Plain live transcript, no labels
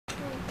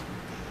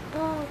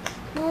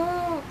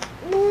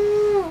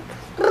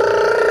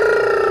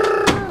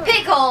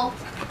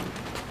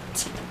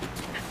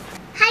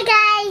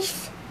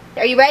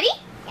you ready?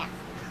 Yeah.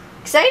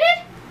 Excited?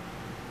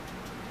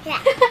 Yeah.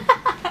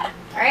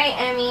 Alright,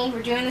 Emmy,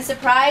 we're doing the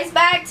surprise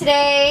bag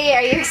today.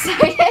 Are you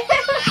excited?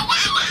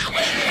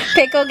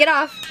 Pickle, get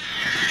off.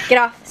 Get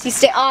off. So you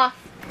stay off.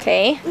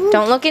 Okay,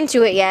 don't look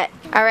into it yet.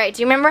 Alright,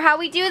 do you remember how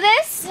we do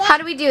this? Yeah. How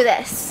do we do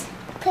this?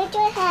 Put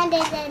your hand in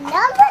the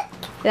number.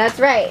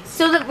 That's right.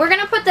 So we're going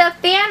to put the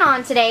fan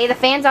on today. The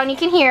fan's on, you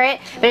can hear it.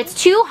 But it's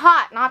too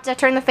hot not to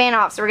turn the fan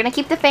off. So we're going to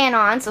keep the fan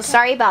on. So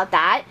sorry about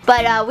that.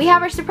 But we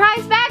have our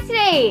surprise bag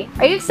today.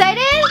 Are you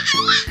excited?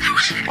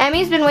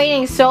 Emmy's been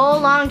waiting so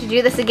long to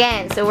do this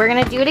again. So we're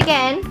going to do it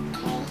again.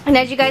 And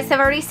as you guys have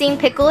already seen,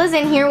 Pickle is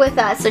in here with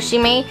us. So she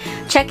may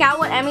check out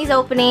what Emmy's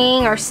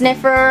opening or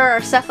sniffer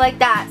or stuff like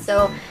that.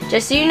 So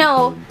just so you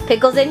know,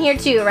 Pickle's in here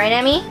too. Right,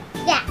 Emmy?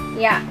 Yeah.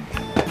 Yeah.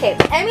 Okay,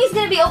 Emmy's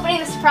going to be opening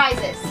the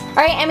surprises.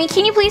 Alright, Emmy,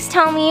 can you please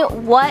tell me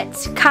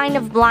what kind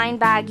of blind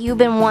bag you've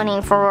been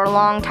wanting for a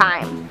long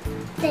time?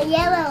 The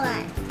yellow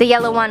one. The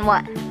yellow one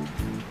what?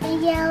 The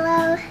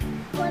yellow,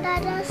 what are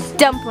those?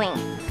 Dumpling,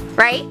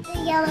 right?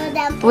 The yellow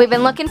dumpling. We've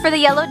been looking for the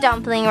yellow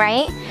dumpling,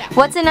 right? Yeah.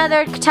 What's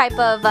another type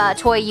of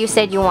toy you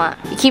said you want?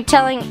 You keep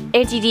telling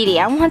Auntie Dee Dee,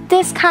 I want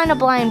this kind of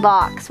blind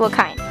box. What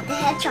kind? The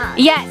hedgehog.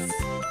 Yes,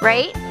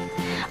 right?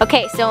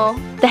 Okay, so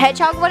the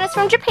hedgehog one is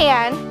from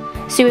Japan,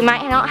 so we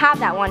might not have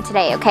that one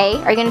today, okay?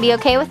 Are you going to be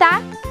okay with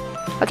that?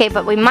 Okay,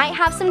 but we might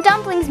have some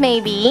dumplings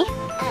maybe,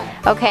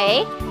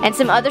 okay? And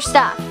some other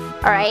stuff,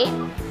 alright?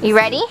 You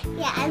ready?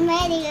 Yeah, I'm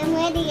ready, I'm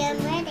ready, I'm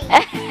ready.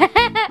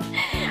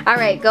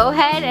 Alright, go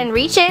ahead and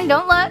reach in,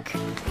 don't look.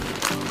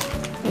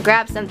 And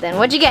grab something.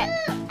 What'd you get?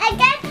 I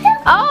got the...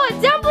 Oh, a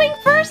dumpling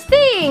first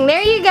thing!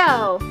 There you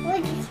go.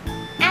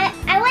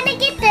 I want to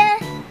get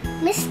the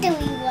mystery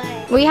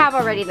one. We have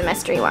already the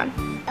mystery one.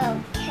 Oh,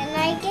 can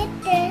I get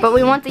the... But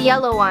we want the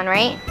yellow one,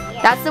 right?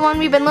 Yeah. That's the one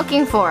we've been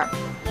looking for.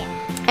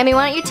 Emmy,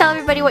 why don't you tell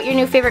everybody what your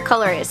new favorite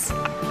color is?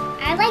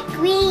 I like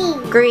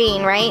green.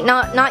 Green, right?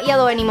 Not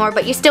yellow anymore,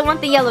 but you still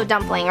want the yellow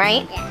dumpling,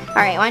 right? Yeah.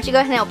 Alright, why don't you go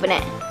ahead and open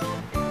it?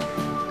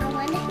 I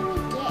wonder who we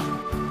get.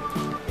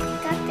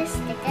 Got the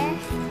sticker.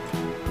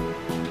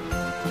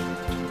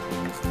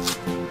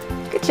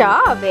 Good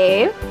job,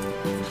 babe.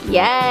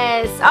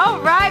 Yes.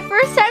 Alright,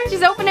 first time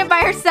she's opened it by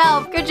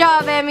herself. Good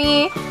job,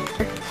 Emmy.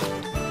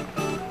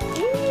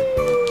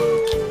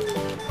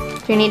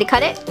 Do you need to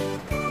cut it?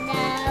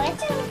 No,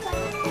 it's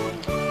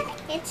okay.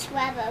 It's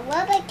rubber.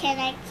 Rubber can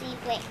actually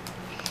break.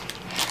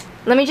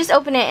 Let me just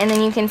open it and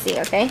then you can see,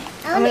 okay?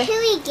 I wonder who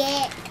we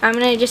get. I'm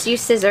gonna just use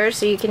scissors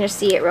so you can just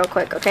see it real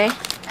quick, okay?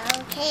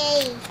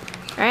 Okay.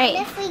 Alright.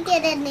 What if we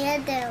get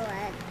another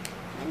one?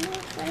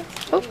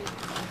 Oh.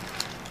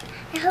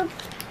 I hope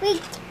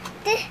we...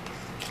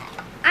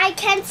 I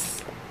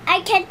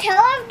can tell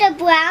of the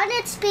brown,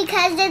 it's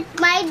because it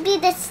might be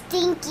the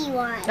stinky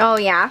one. Oh,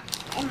 yeah?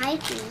 It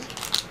might be.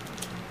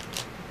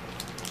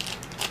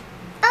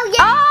 Oh,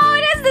 yeah. Oh,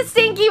 it is the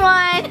stinky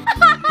one.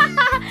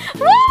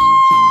 Woo!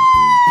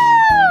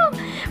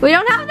 We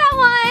don't have that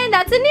one.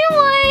 That's a new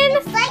one.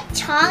 It's like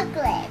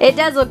chocolate. It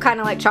does look kind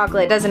of like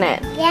chocolate, doesn't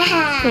it?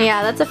 Yeah.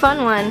 Yeah, that's a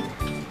fun one.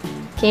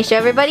 Can you show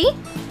everybody?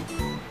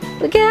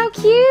 Look at how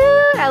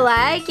cute. I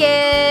like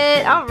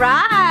it. All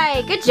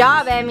right. Good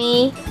job,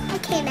 Emmy.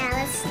 Okay, now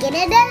let's get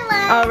another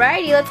one.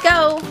 Alrighty, let's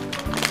go.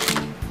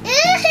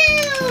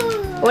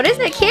 Ooh. What is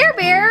it? Care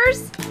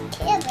Bears?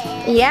 Care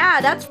Bears.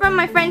 Yeah, that's from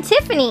my friend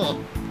Tiffany.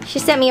 She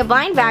sent me a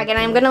blind bag and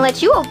I'm going to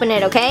let you open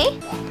it, okay?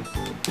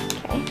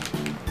 Okay.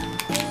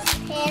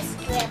 Hair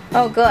strip.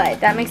 Oh, good.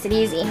 That makes it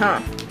easy,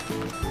 huh?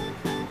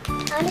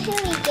 I wonder who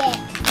we get.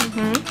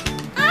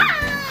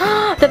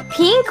 Ah! The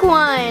pink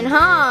one,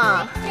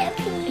 huh? The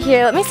pink.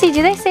 Here, let me see.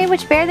 Do they say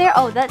which bear they are?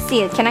 Oh, let's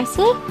see. Can I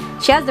see?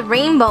 She has the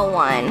rainbow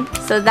one.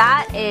 So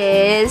that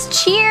is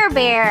Cheer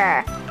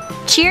Bear.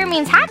 Cheer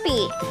means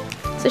happy.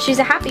 So she's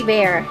a happy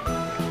bear.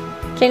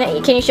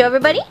 Can you show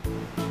everybody?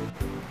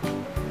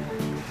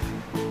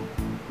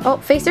 Oh,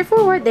 face her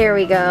forward. There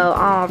we go.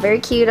 Oh, very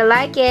cute. I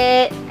like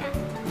it.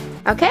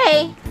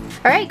 Okay.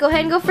 All right, go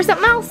ahead and go for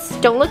something else.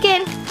 Don't look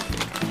in.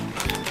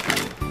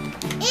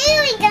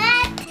 Ew, we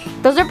got...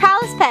 Those are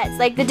palace pets,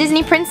 like the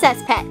Disney princess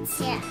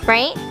pets. Yeah.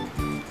 Right?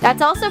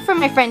 That's also from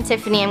my friend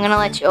Tiffany. I'm going to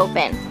let you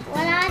open.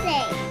 What are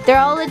they? They're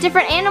all the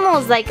different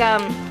animals, like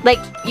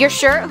your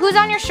shirt. Who's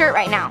on your shirt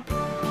right now?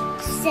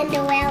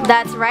 Cinderella.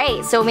 That's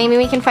right. So maybe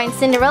we can find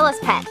Cinderella's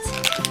pet.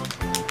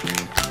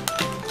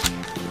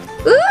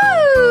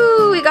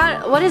 Ooh, we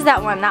got, what is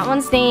that one? That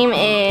one's name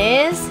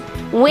is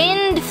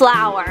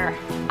Windflower.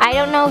 I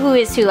don't know who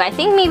is who. I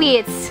think maybe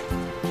it's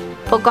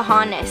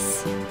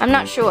Pocahontas. I'm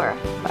not sure.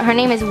 But her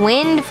name is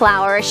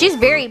Windflower. She's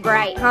very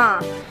bright,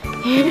 huh?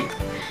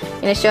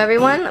 Gonna show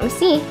everyone? Let me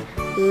see.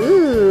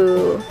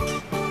 Ooh.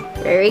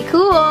 Very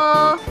cool.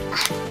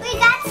 We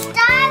got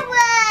Star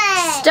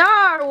Wars.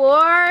 Star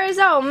Wars.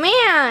 Oh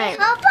man.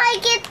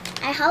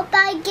 I hope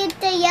I get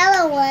the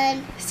yellow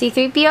one.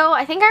 C-3PO?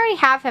 I think I already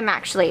have him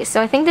actually.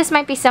 So I think this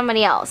might be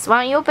somebody else.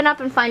 Why don't you open up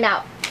and find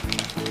out?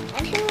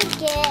 And who we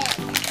get?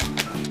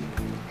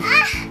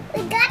 Ah,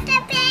 we got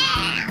the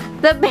bear.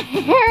 The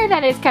bear.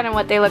 That is kind of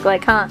what they look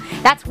like, huh?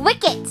 That's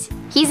Wicket.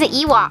 He's an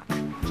Ewok.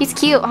 He's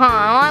cute, huh?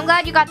 Oh, I'm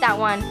glad you got that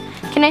one.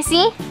 Can I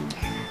see?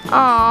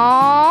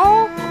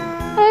 Oh,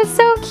 that's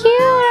so cute.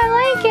 I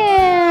like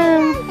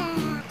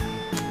him.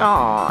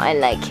 Oh, I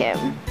like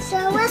him. So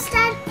let's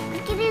start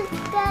getting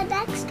the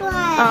next one.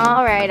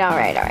 All right, all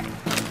right, all right.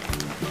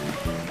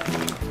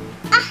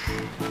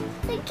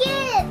 Look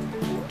it.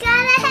 Got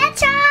a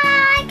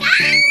hedgehog.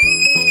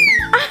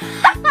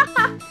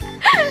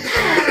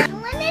 I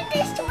wanted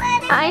this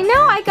one. I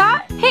know,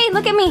 hey,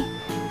 look at me.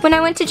 When I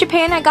went to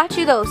Japan, I got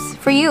you those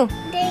for you.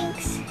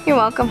 Thanks. You're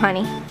welcome,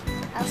 honey.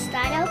 I'll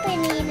start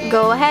opening it.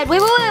 Go ahead. Wait.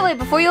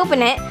 Before you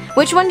open it,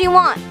 which one do you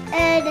want?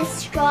 The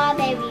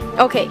strawberry one.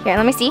 Okay, here,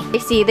 let me see. You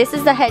see, this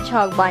is the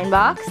hedgehog blind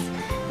box.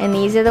 And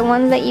these are the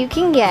ones that you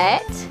can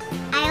get.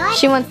 I like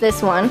She wants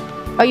this one.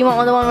 Oh, you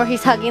want the one where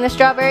he's hugging the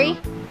strawberry?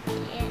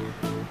 Yeah.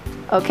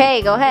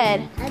 Okay, go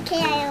ahead.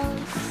 Okay, I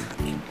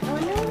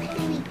wonder what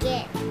we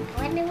get.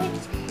 I wonder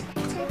which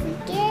type we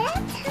get.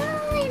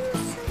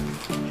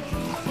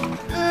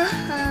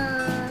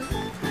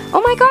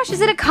 Oh my gosh,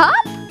 is it a cup?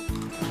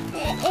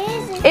 It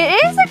is. It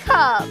is a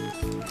cup.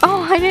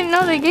 Oh, I didn't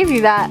know they gave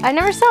you that. I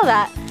never saw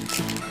that.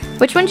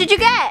 Which one did you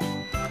get?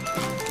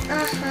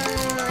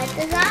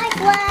 The dark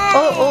one.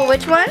 Oh,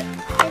 which one?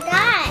 The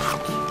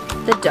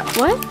dark. The dark,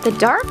 what? The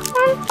dark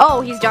one? Oh,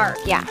 he's dark,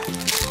 yeah.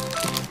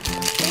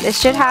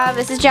 This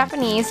is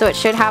Japanese, so it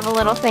should have a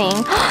little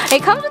thing.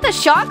 It comes with a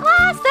shot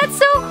glass? That's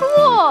so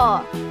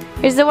cool.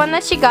 Here's the one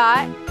that she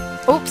got.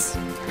 Oops.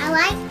 I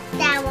like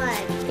that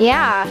one.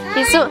 Yeah.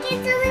 It's a little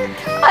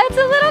cup. It's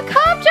a little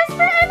cup just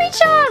for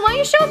Emmy-chan. Why don't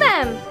you show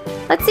them?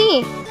 Let's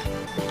see.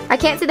 I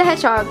can't see the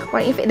hedgehog.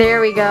 Why don't you, there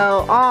we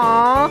go.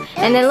 Aww.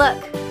 And then look.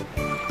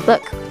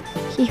 Look.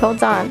 He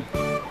holds on.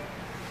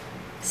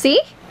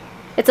 See?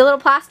 It's a little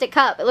plastic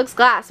cup. It looks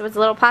glass, so it's a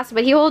little plastic,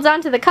 but he holds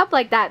on to the cup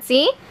like that.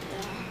 See?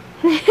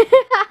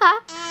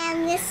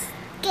 And let's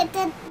get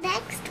the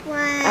next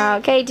one.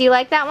 Okay. Do you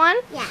like that one?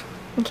 Yeah.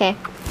 Okay.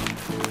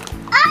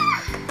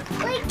 Ah!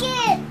 Look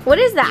it. What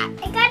is that?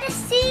 I got a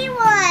C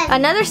one.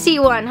 Another C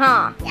one,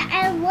 huh? Yeah,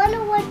 I wonder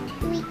what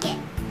we get.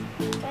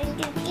 Going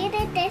to get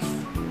it this.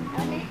 I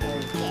wonder who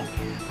we get.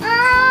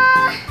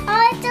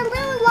 Oh, it's a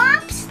little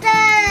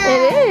lobster.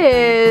 It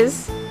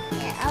is.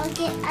 Yeah,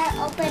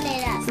 I'll open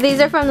it up. So these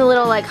are from the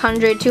little like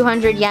 100,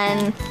 200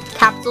 yen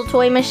capsule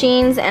toy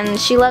machines, and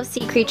she loves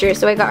sea creatures,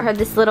 so I got her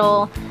this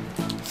little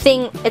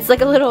thing. It's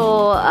like a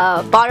little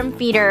bottom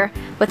feeder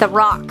with a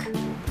rock.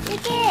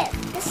 Look at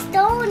the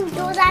stone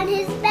goes on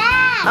his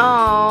back.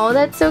 Oh,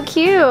 that's so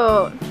cute.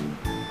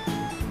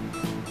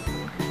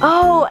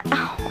 Oh,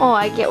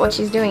 I get what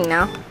she's doing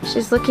now.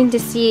 She's looking to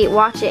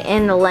watch it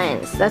in the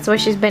lens. That's why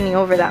she's bending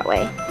over that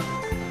way.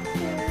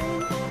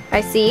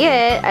 I see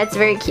it. It's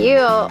very cute.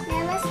 Now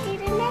let's do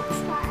the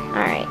next one.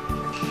 All right.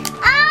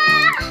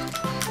 Ah!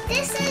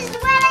 This is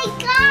what I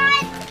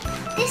got.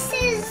 This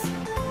is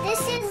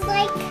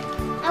like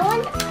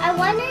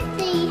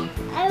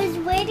I was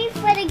waiting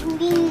for the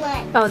green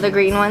one. Oh, the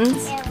green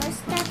ones? Yeah, let's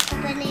start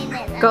opening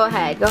it up. Go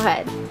ahead, go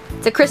ahead.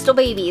 It's a crystal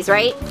babies,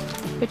 right?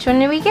 Which one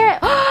did we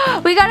get?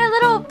 We got a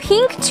little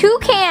pink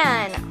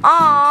toucan.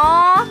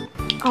 Aww.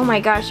 Oh my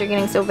gosh, you're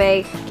getting so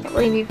big. Can't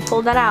believe you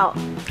pulled that out.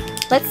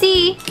 Let's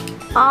see.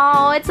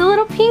 Oh, it's a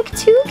little pink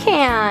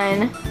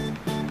toucan.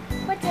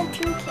 What's a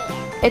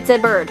toucan? It's a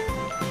bird.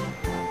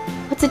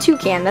 What's a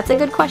toucan? That's a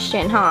good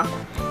question, huh?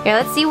 Here,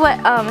 let's see what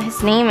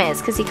his name is,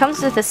 because he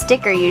comes with a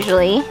sticker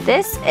usually.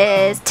 This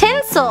is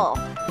Tinsel.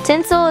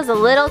 Tinsel is a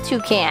little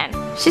toucan.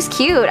 She's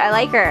cute. I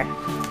like her.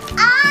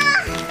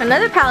 Ah!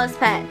 Another Palace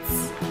Pets.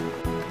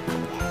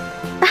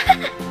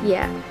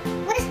 Yeah.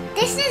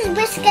 This is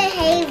Whisker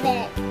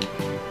Haven.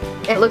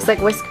 It looks like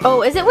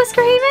Oh, is it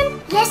Whisker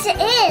Haven? Yes, it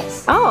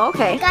is. Oh,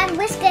 okay. Got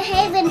Whisker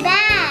Haven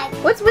bag.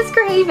 What's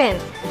Whisker Haven?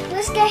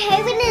 Whisker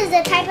Haven is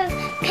the type of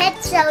pet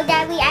show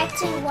that we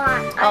actually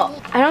want. Oh,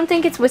 I don't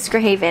think it's Whisker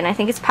Haven. I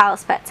think it's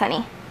Palace Pets,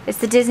 honey. It's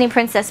the Disney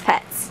Princess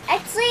Pets.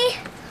 Actually,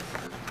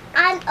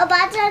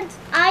 about the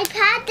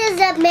iPad, there's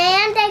a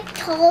man that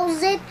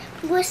calls it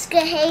Whisker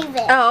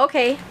Haven. Oh,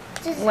 okay.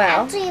 There's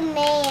Well. actually a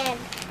man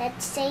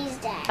that says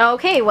that.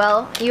 Okay,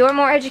 well, you are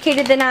more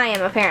educated than I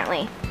am,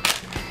 apparently.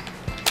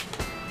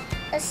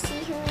 Let's see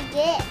who we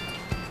get.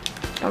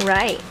 All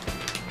right.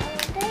 I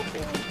wonder who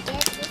we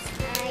get this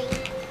time.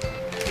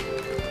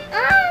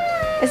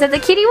 Ah! Is that the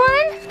kitty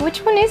one?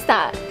 Which one is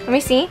that? Let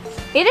me see.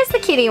 It is the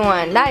kitty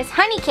one. That is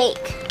Honey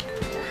Cake.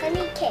 The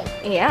honey cake.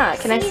 Yeah,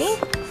 can I see?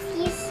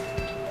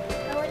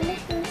 I wonder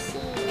who she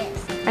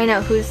is. I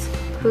know,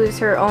 who's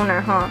her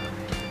owner, huh?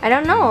 I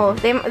don't know.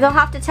 They'll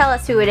have to tell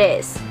us who it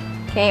is.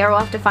 Okay, or we'll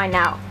have to find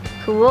out.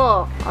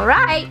 Cool. All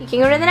right, you can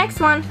go to the next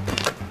one.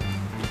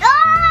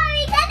 Oh,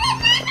 we got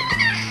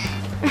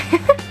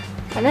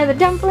it! Another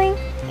dumpling.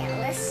 Yeah,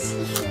 let's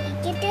see who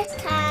we get this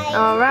time.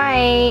 All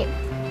right.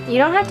 You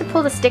don't have to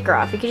pull the sticker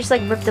off. You can just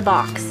like rip the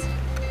box.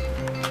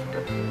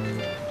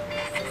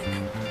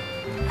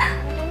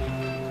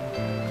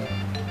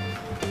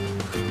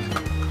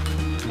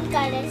 We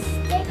got a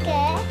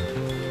sticker.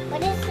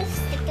 What is the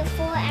sticker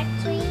for,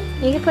 actually?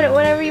 You can put it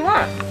whatever you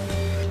want.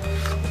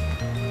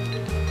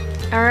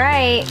 All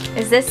right.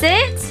 Is this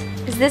it?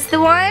 Is this the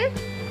one?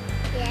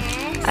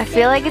 Yes. I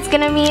feel like it's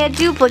gonna be a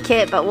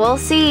duplicate, but we'll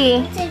see.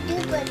 It's a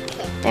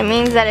duplicate. It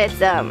means that it's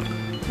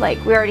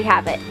like we already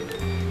have it.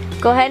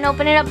 Go ahead and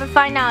open it up and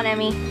find out,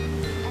 Emmy.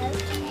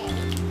 Okay.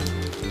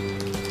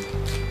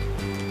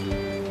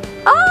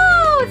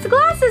 Oh, it's the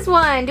glasses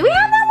one. Do we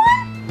have that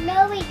one?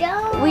 No, we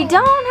don't. We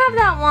don't have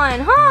that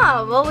one,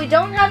 huh? Well, we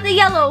don't have the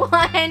yellow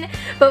one,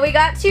 but we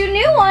got 2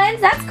 new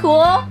ones. That's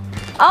cool.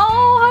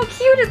 Oh, how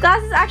cute. His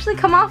glasses actually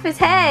come off his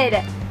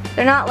head.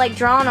 They're not like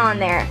drawn on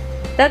there.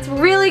 That's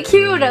really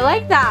cute. I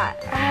like that.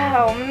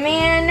 Oh,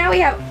 man. Now we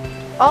have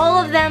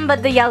all of them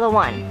but the yellow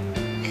one.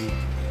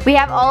 We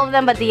have all of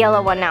them but the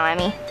yellow one now,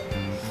 Emmy.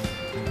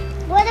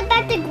 What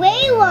about the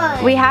gray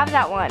one? We have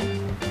that one.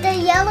 The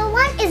yellow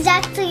one is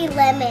actually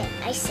lemon,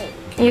 I think.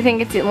 You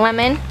think it's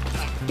lemon?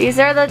 These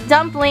are the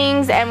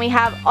dumplings, and we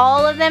have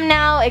all of them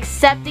now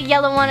except the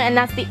yellow one, and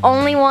that's the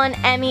only one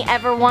Emmy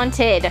ever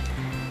wanted.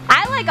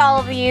 I like all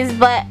of these,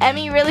 but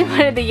Emmy really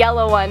wanted the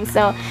yellow one,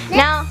 so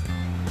now...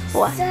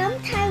 What?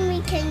 Sometime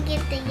we can get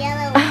the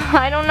yellow one.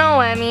 I don't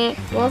know, Emmy.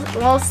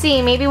 We'll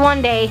see. Maybe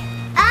one day.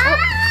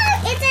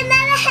 Ah! It's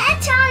another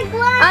hedgehog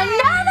one!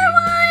 Another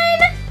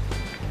one!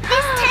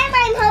 This time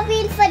I'm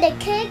hoping for the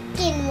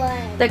cooking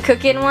one. The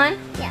cooking one?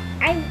 Yeah,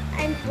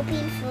 I'm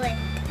hoping for it.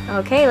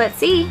 Okay, let's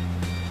see.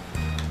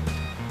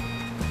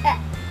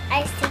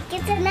 I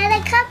think it's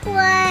another cup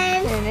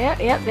one.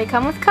 Yep, they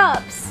come with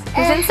cups.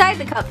 Who's inside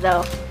the cup,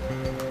 though?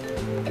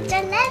 It's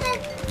another.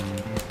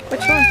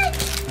 Which one?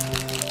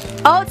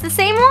 Oh, it's the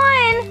same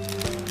one.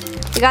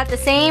 We got the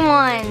same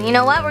one. You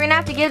know what? We're gonna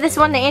have to give this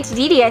one to Auntie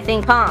Dee, I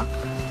think, huh?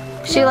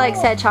 She likes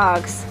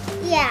hedgehogs.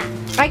 Yeah.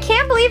 I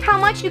can't believe how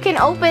much you can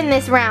open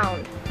this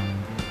round.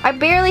 I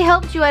barely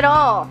helped you at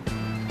all.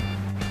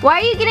 Why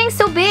are you getting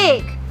so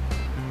big?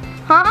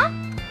 Huh?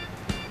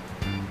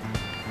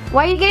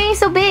 Why are you getting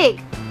so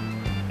big?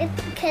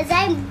 It's because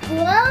I'm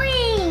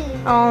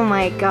growing. Oh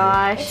my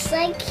gosh. It's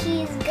like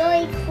he's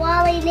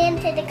crawling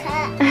into the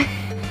cup.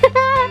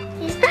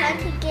 He's trying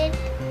to get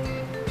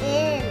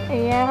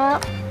in.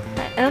 Yeah.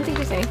 I don't think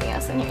there's anything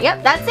else in here.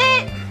 Yep, that's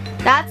it.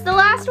 That's the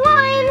last one.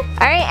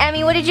 All right,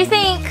 Emmy, what did you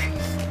think?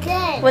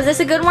 Good. Was this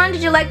a good one?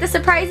 Did you like the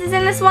surprises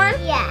in this one?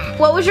 Yeah.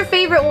 What was your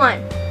favorite one?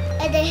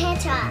 And the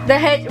hedgehog. The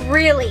hedge,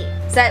 really?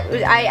 Is that,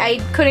 I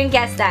couldn't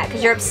guess that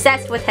because you're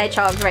obsessed with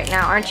hedgehogs right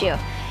now, aren't you?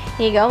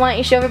 Here you go. Why don't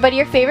you show everybody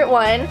your favorite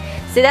one?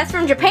 See, that's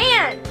from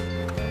Japan.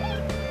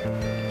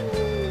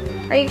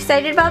 Are you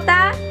excited about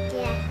that?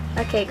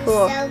 Yeah. Okay,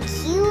 cool. So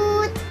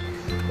cute.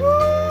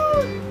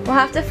 Woo. We'll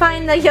have to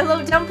find the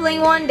yellow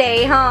dumpling one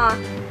day, huh?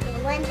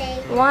 One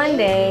day. One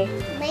day.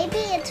 Maybe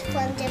it's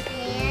from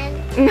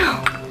Japan.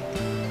 No.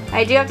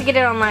 I do have to get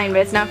it online, but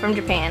it's not from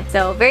Japan.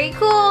 So, very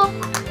cool.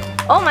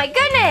 Oh my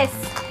goodness.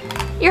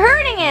 You're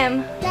hurting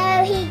him.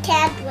 No, he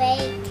can't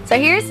wait. So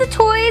here's the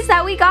toys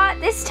that we got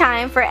this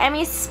time for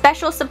Emmy's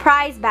special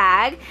surprise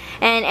bag.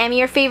 And Emmy,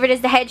 your favorite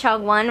is the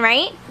hedgehog one,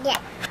 right? Yeah.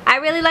 I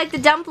really like the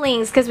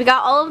dumplings because we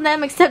got all of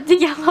them except the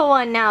yellow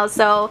one now.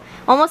 So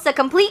almost a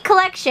complete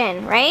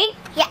collection, right?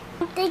 Yeah.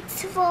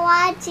 Thanks for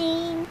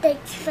watching.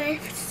 Thanks for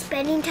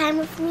spending time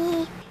with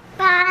me.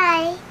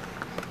 Bye.